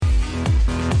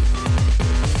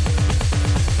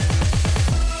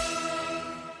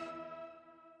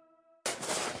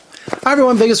Hi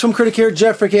everyone, Vegas Film Critic here,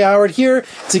 Jeffrey K. Howard here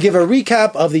to give a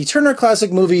recap of the Turner Classic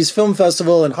Movies Film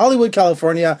Festival in Hollywood,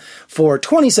 California for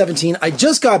 2017. I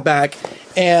just got back,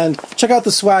 and check out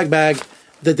the swag bag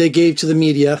that they gave to the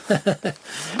media.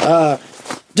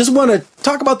 Just want to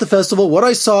talk about the festival, what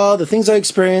I saw, the things I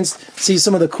experienced, see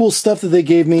some of the cool stuff that they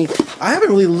gave me. I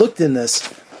haven't really looked in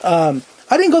this. I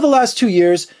didn't go the last 2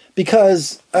 years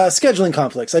because scheduling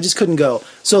conflicts. I just couldn't go.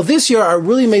 So this year I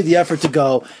really made the effort to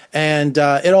go, and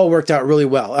it all worked out really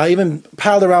well. I even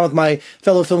palled around with my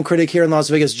fellow film critic here in Las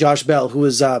Vegas, Josh Bell, who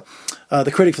is the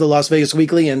critic for the Las Vegas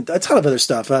Weekly and a ton of other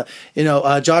stuff.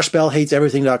 Josh Bell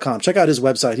hateseverything.com. Check out his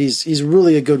website. He's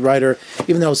really a good writer,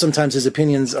 even though sometimes his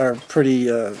opinions are pretty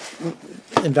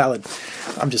invalid.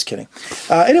 I'm just kidding.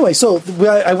 Anyway, so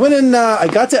I went in, I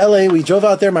got to LA, we drove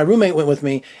out there, my roommate went with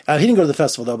me. He didn't go to the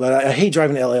festival though, but I hate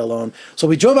driving to LA alone. So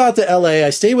we drove out to LA, I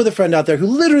stayed with a friend out there who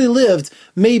literally lived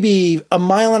maybe 1.5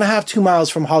 miles, 2 miles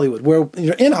from Hollywood,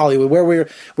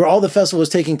 where all the festival was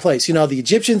taking place. You know, the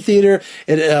Egyptian Theater,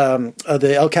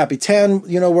 the El Capitan,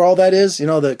 you know, where all that is, you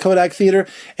know, the Kodak Theater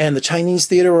and the Chinese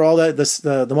Theater where all that,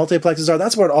 the multiplexes are,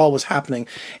 that's where it all was happening.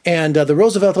 And the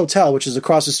Roosevelt Hotel, which is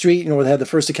across the street, you know, where they had the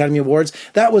first Academy Awards,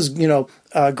 that was,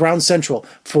 ground central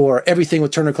for everything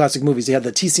with Turner Classic Movies. They had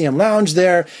the TCM Lounge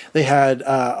there. They had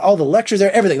all the lectures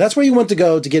there, everything. That's where you went to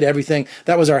go to get everything.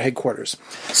 That was our headquarters.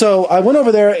 So I went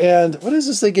over there, and what is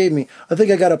this they gave me? I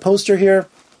think I got a poster here.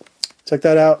 Check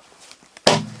that out.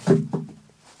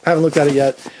 I haven't looked at it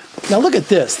yet. Now look at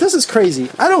this. This is crazy.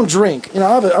 I don't drink. You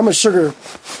know, I'm a sugar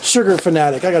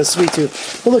fanatic. I got a sweet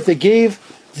tooth. But look, they gave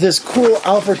this cool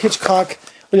Alfred Hitchcock,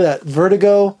 look at that,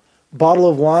 Vertigo bottle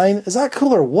of wine. Is that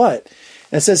cool or what?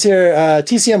 And it says here,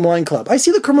 TCM Wine Club. I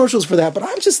see the commercials for that, but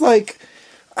I'm just like,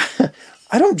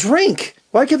 I don't drink.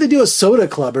 Why can't they do a soda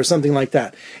club or something like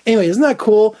that? Anyway, isn't that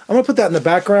cool? I'm going to put that in the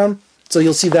background so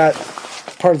you'll see that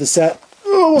part of the set.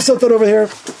 Oh, we'll set that over here.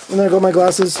 And there go my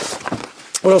glasses.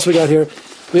 What else we got here?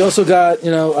 We also got,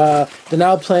 the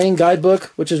Now Playing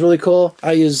guidebook, which is really cool.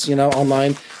 I use,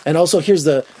 online. And also here's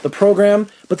the program.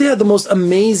 But they had the most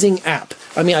amazing app.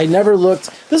 I mean, I never looked.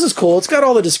 This is cool. It's got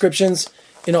all the descriptions,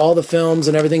 all the films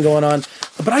and everything going on.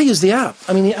 But I use the app.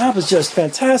 I mean, the app is just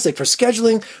fantastic for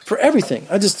scheduling, for everything.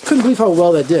 I just couldn't believe how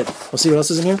well that did. We'll see what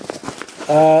else is in here.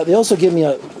 They also give me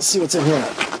let's see what's in here.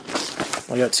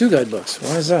 I got 2 guidebooks.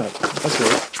 Why is that? That's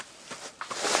weird.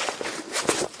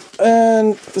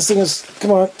 And this thing is,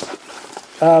 come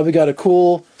on. We got a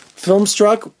cool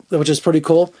Filmstruck, which is pretty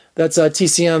cool. That's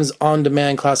TCM's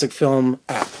on-demand classic film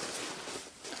app.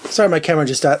 Sorry, my camera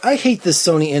just died. I hate this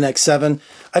Sony NX7.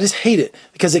 I just hate it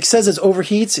because it says it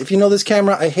overheats. If you know this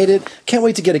camera, I hate it. Can't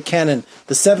wait to get a Canon,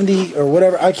 the 70 or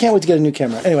whatever. I can't wait to get a new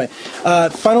camera. Anyway,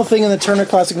 final thing in the Turner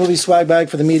Classic Movie swag bag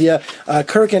for the media.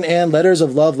 Kirk and Ann, Letters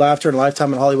of Love, Laughter, and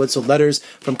Lifetime in Hollywood. So letters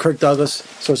from Kirk Douglas.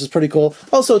 So this is pretty cool.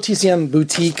 Also TCM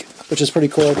Boutique, which is pretty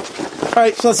cool. All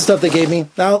right, so that's the stuff they gave me.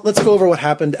 Now let's go over what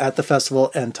happened at the festival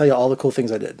and tell you all the cool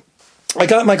things I did. I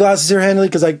got my glasses here handy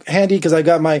because I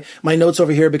got my notes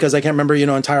over here because I can't remember,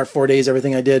 entire 4 days,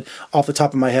 everything I did off the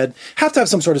top of my head. Have to have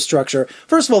some sort of structure.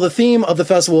 First of all, the theme of the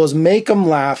festival is make 'em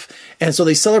laugh. And so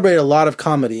they celebrated a lot of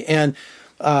comedy. And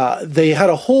they had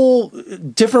a whole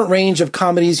different range of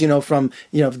comedies, from,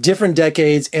 different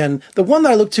decades. And the one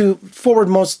that I looked to forward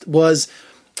most was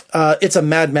It's a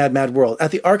Mad, Mad, Mad World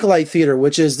at the ArcLight Theater,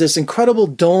 which is this incredible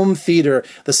dome theater,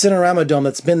 the Cinerama Dome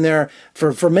that's been there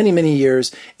for many, many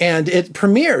years. And it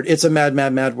premiered It's a Mad,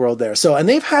 Mad, Mad World there. So, and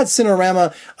they've had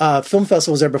Cinerama film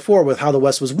festivals there before with How the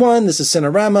West Was Won. This is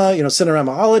Cinerama,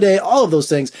 Cinerama Holiday, all of those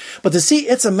things. But to see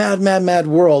It's a Mad, Mad, Mad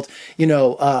World,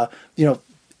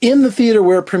 in the theater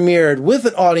where it premiered with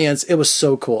an audience, it was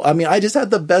so cool. I mean, I just had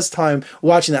the best time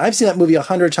watching that. I've seen that movie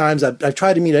 100 times. I've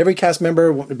tried to meet every cast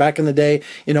member back in the day,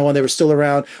 when they were still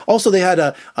around. Also, they had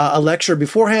a lecture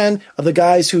beforehand of the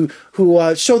guys who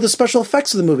showed the special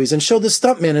effects of the movies and showed the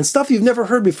stuntmen and stuff you've never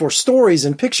heard before, stories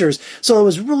and pictures. So it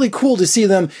was really cool to see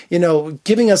them,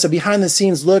 giving us a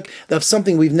behind-the-scenes look of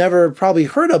something we've never probably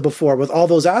heard of before with all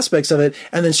those aspects of it,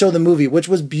 and then show the movie, which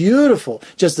was beautiful.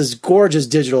 Just this gorgeous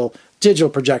digital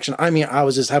projection. I mean, I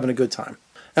was just having a good time.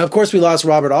 And of course, we lost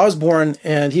Robert Osborne,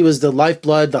 and he was the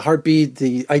lifeblood, the heartbeat,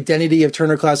 the identity of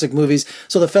Turner Classic Movies.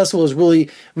 So the festival was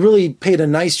really paid a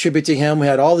nice tribute to him. We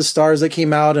had all the stars that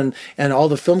came out, and all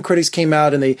the film critics came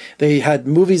out, and they had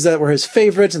movies that were his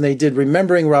favorites, and they did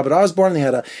Remembering Robert Osborne. They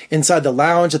had inside the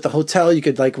lounge at the hotel, you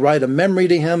could write a memory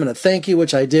to him and a thank you,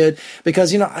 which I did,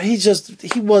 because, he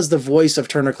was the voice of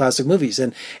Turner Classic Movies.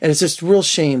 And it's just real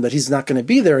shame that he's not going to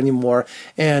be there anymore.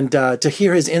 And to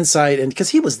hear his insight, and because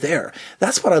he was there,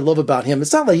 that's that's what I love about him.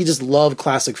 It's not like he just loved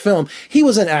classic film. He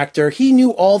was an actor. He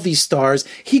knew all these stars.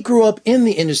 He grew up in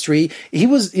the industry. He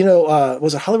was,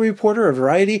 was a Hollywood Reporter or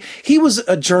Variety. He was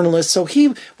a journalist. So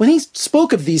when he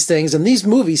spoke of these things and these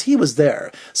movies, he was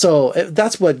there. So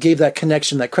that's what gave that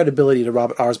connection, that credibility to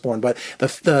Robert Osborne. But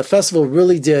the festival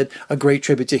really did a great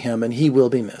tribute to him, and he will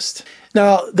be missed.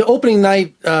 Now, the opening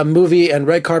night movie and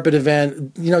red carpet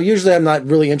event, usually I'm not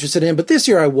really interested in, but this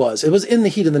year I was. It was In the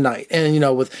Heat of the Night, and,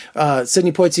 with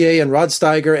Sidney Poitier and Rod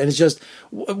Steiger, and it's just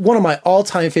one of my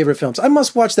all-time favorite films. I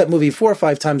must watch that movie 4 or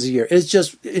 5 times a year. It's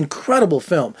just incredible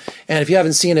film, and if you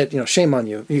haven't seen it, shame on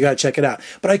you. You got to check it out.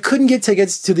 But I couldn't get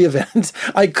tickets to the event.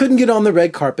 I couldn't get on the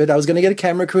red carpet. I was going to get a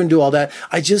camera crew and do all that.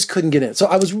 I just couldn't get in. So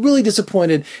I was really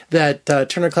disappointed that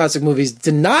Turner Classic Movies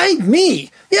denied me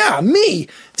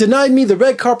the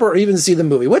red carpet or even see the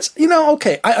movie, which,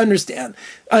 okay, I understand.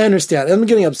 I'm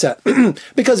getting upset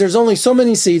because there's only so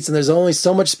many seats and there's only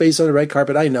so much space on the red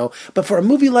carpet, I know. But for a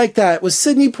movie like that, with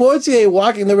Sidney Poitier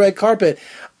walking the red carpet,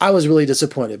 I was really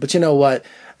disappointed. But you know what?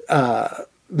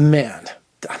 Man,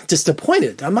 I'm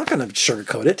disappointed. I'm not going to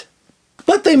sugarcoat it.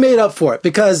 But they made up for it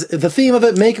because the theme of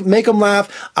it, make them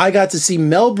laugh. I got to see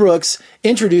Mel Brooks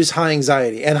introduce High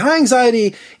Anxiety. And High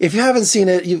Anxiety, if you haven't seen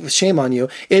it, shame on you.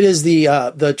 It is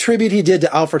the tribute he did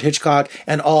to Alfred Hitchcock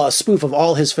and a spoof of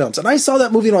all his films. And I saw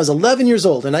that movie when I was 11 years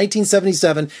old in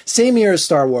 1977, same year as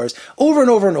Star Wars, over and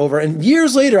over and over. And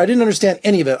years later, I didn't understand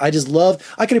any of it.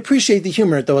 I could appreciate the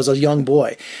humor though as a young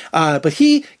boy. But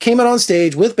he came out on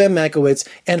stage with Ben Mankiewicz,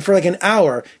 and for like an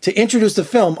hour to introduce the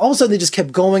film, all of a sudden they just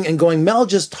kept going and going. Mel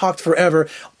just talked forever.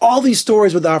 All these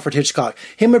stories with Alfred Hitchcock,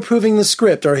 him approving the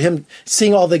script or him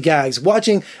seeing all the gags,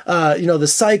 watching, the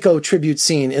Psycho tribute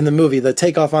scene in the movie, the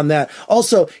takeoff on that.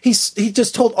 Also, he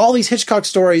just told all these Hitchcock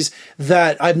stories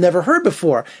that I've never heard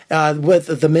before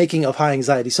with the making of High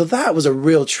Anxiety. So that was a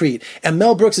real treat. And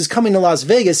Mel Brooks is coming to Las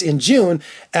Vegas in June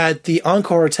at the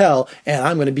Encore Hotel, and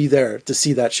I'm going to be there to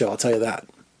see that show. I'll tell you that.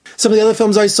 Some of the other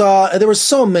films I saw, there were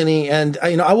so many, and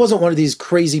I wasn't one of these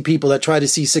crazy people that try to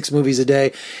see 6 movies a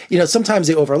day. Sometimes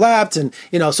they overlapped, and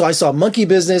so I saw Monkey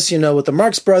Business, with the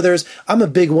Marx Brothers. I'm a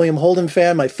big William Holden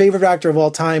fan, my favorite actor of all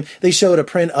time. They showed a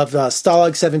print of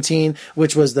Stalag 17,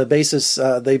 which was the basis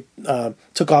they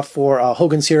took off for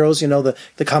Hogan's Heroes,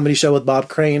 the comedy show with Bob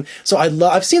Crane. So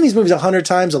I've seen these movies 100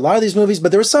 times, a lot of these movies,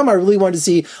 but there were some I really wanted to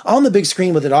see on the big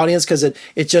screen with an audience because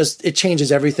it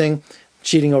changes everything.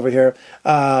 Cheating over here.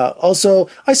 Also,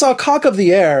 I saw Cock of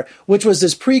the Air, which was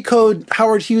this pre-code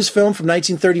Howard Hughes film from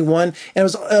 1931, and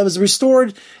it was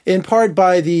restored in part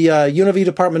by the UNLV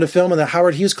Department of Film and the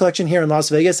Howard Hughes Collection here in Las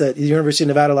Vegas at the University of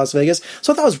Nevada, Las Vegas.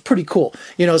 So I thought it was pretty cool.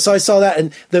 So I saw that,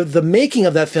 and the making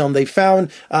of that film, they found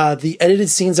the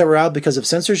edited scenes that were out because of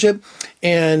censorship,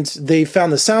 and they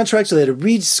found the soundtrack, so they had to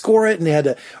re-score it, and they had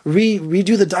to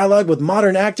redo the dialogue with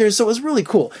modern actors. So it was really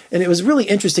cool, and it was really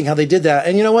interesting how they did that.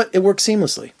 And you know what? It worked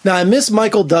seamlessly. Now, I miss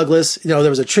Michael Douglas. There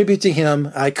was a tribute to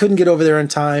him. I couldn't get over there in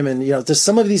time, and just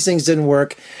some of these things didn't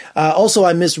work. Also,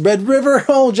 I missed Red River.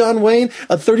 Oh, John Wayne,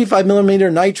 a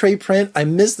 35mm nitrate print. I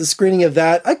missed the screening of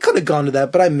that. I could have gone to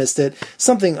that, but I missed it.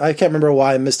 I can't remember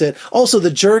why I missed it. Also,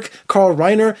 The Jerk, Carl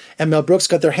Reiner and Mel Brooks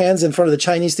got their hands in front of the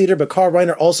Chinese theater, but Carl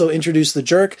Reiner also introduced The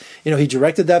Jerk. He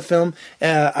directed that film.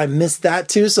 I missed that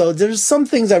too. So there's some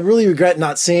things I really regret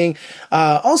not seeing.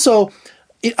 Also,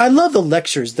 I love the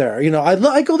lectures there.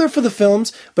 I go there for the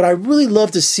films, but I really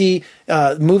love to see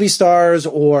movie stars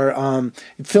or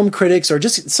film critics or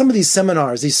just some of these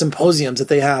seminars, these symposiums that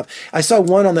they have. I saw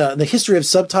one on the history of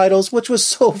subtitles, which was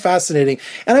so fascinating.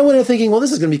 And I went in thinking, well,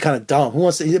 this is going to be kind of dumb. Who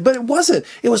wants to? But it wasn't.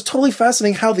 It was totally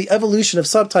fascinating how the evolution of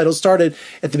subtitles started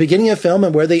at the beginning of film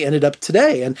and where they ended up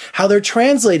today, and how they're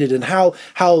translated, and how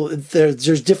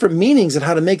there's different meanings and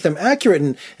how to make them accurate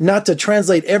and not to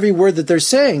translate every word that they're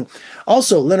saying.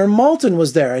 Also, Leonard Maltin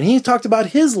was there, and he talked about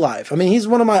his life. I mean, he's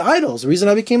one of my idols. The reason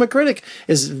I became a critic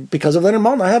is because of Leonard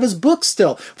Maltin. I have his book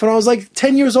still from when I was like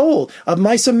 10 years old, of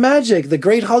Mice and Magic, the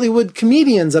great Hollywood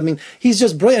comedians. I mean, he's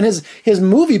just brilliant. His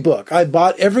movie book I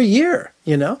bought every year.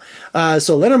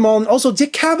 So Leonard Maltin, also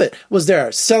Dick Cavett was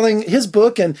there selling his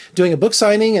book and doing a book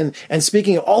signing and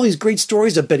speaking of all these great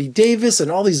stories of Betty Davis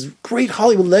and all these great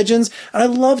Hollywood legends. And I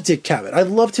love Dick Cavett. I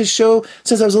loved his show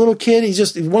since I was a little kid. He's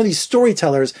just one of these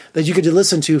storytellers that you could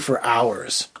listen to for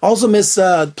hours. Also miss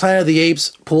Planet of the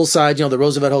Apes poolside. The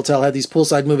Roosevelt Hotel had these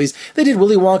poolside movies. They did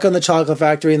Willy Wonka and the Chocolate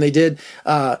Factory, and they did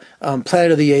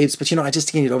Planet of the Apes. But I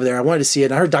just can't get over there. I wanted to see it.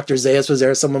 And I heard Dr. Zayas was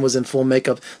there. Someone was in full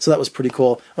makeup, so that was pretty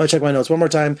cool. I want to check my notes one more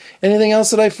time. Anything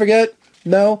else that I forget?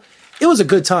 No? it was a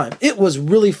good time. It was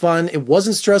really fun. It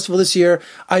wasn't stressful this year.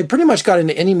 I pretty much got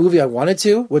into any movie I wanted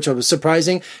to, which was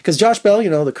surprising because Josh Bell,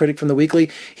 the critic from The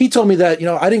Weekly, he told me that,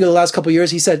 I didn't go the last couple of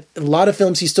years. He said a lot of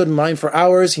films he stood in line for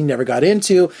hours. He never got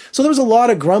into. So there was a lot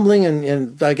of grumbling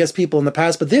and I guess people in the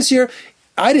past. But this year,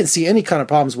 I didn't see any kind of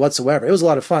problems whatsoever. It was a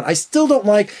lot of fun. I still don't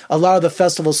like a lot of the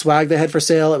festival swag they had for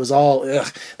sale. It was all,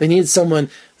 they needed someone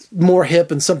more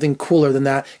hip and something cooler than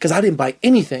that because I didn't buy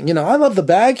anything. I love the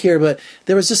bag here, but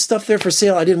there was just stuff there for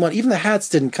sale I didn't want. Even the hats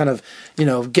didn't kind of,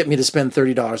 get me to spend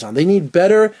 $30 on. They need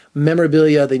better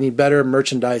memorabilia. They need better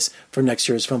merchandise for next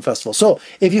year's film festival. So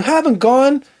if you haven't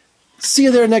gone, see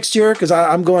you there next year because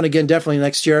I'm going again definitely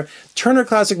next year. Turner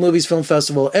Classic Movies Film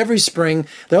Festival every spring.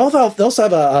 They also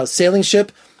have a sailing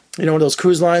ship, one of those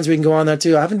cruise lines we can go on that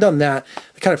too. I haven't done that.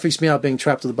 It kind of freaks me out being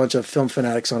trapped with a bunch of film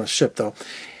fanatics on a ship though.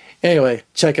 Anyway,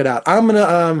 check it out. I'm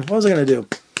gonna what was I gonna do?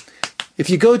 If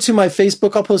you go to my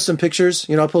Facebook, I'll post some pictures.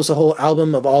 I'll post a whole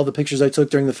album of all the pictures I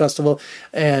took during the festival,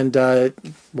 and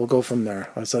we'll go from there.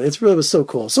 So it was so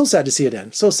cool. So sad to see it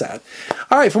end. So sad.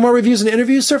 All right, for more reviews and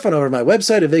interviews, surf on over to my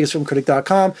website at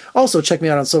vegasfilmcritic.com. Also, check me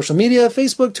out on social media,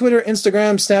 Facebook, Twitter,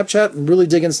 Instagram, Snapchat. I'm really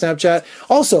digging Snapchat.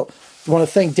 Also, I want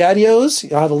to thank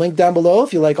Daddy-O's. I'll have a link down below.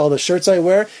 If you like all the shirts I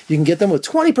wear, you can get them with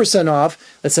 20%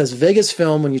 off. That says Vegas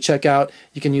Film when you check out.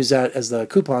 You can use that as the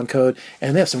coupon code.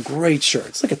 And they have some great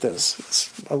shirts. Look at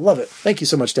this. I love it. Thank you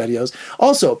so much, Daddy-O's.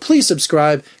 Also, please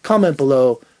subscribe, comment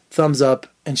below, thumbs up,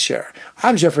 and share.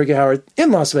 I'm Jeffrey Howard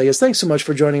in Las Vegas. Thanks so much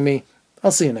for joining me.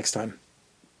 I'll see you next time.